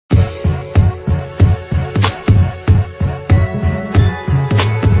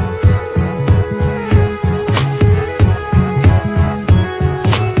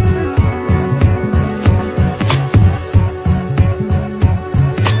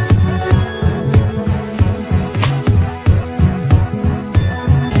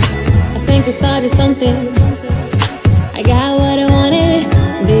think I started something. I got what I wanted,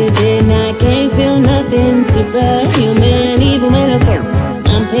 didn't I? Can't feel nothing. Superhuman, even when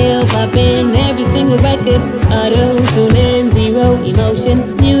I'm pill popping every single record. Auto tuning, zero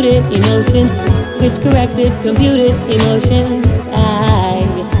emotion, muted emotion, pitch corrected, computed emotions.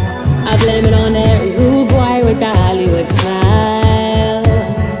 I blame it on that rude boy with the Hollywood smile.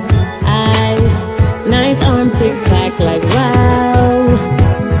 Nice arm, six pack, like wow.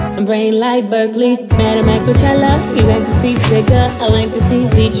 Brain like Berkeley, met him at Coachella. He went to see Trigger, I went to see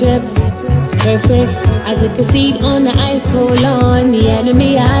Z-Trip. Perfect, I took a seat on the ice cold lawn. He handed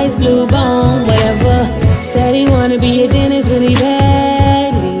me a ice blue bone, whatever. Said he wanna be a dentist really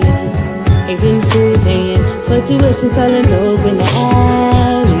badly. He's in school paying for tuition, selling dope in the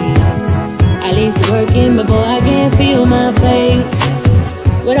alley. At least working, but boy, I can't feel my face.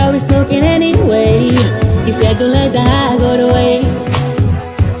 What are we smoking anyway? He said don't let the high go to waste.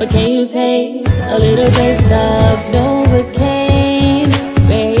 But can you taste a little taste of Novacane?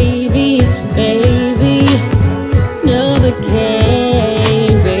 Baby, baby,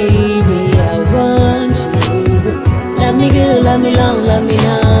 Novacane. Baby, I want you. Love me good, love me long, love me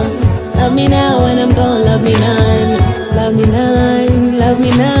numb. Love me now when I'm gone, love me none. Love me none, love me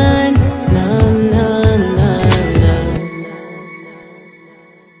none. Numb, numb, numb, numb.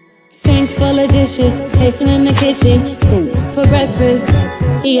 Sink full of dishes, pacing in the kitchen for breakfast.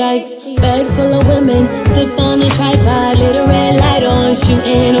 Yikes, bed full of women, flip on the tripod, little red light on,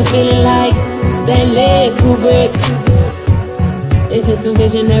 shooting, I'm feeling like Stanley Kubrick. This is some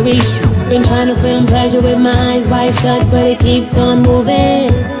visionary shit. Been trying to film pleasure with my eyes wide shut, but it keeps on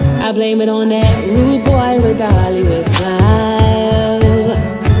moving. I blame it on that rude boy with the Hollywood smile.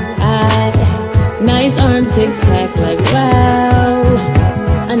 Nice arm, six pack, like wow.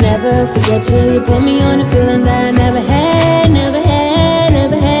 I never forget you, you put me on a feeling that I never had, never had,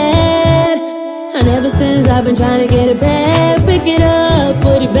 never had. And ever since I've been trying to get it back, pick it up,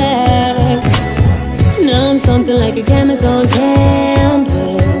 put it back. Now I'm something like a chemist on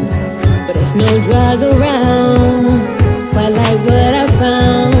campus, but there's no drug around. Quite like what I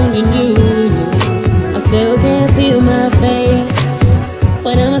found in you. I still can't feel my face.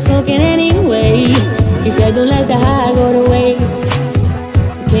 What am I smoking anyway? He said don't let the high go to waste.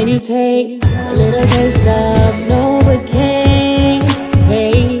 Can you taste a little taste of Novacane?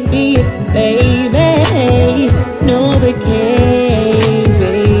 Baby, baby, Novacane.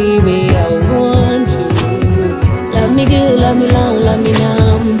 Baby, I want you. Love me good, love me long, love me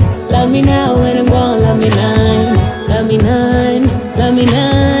numb. Love me now when I'm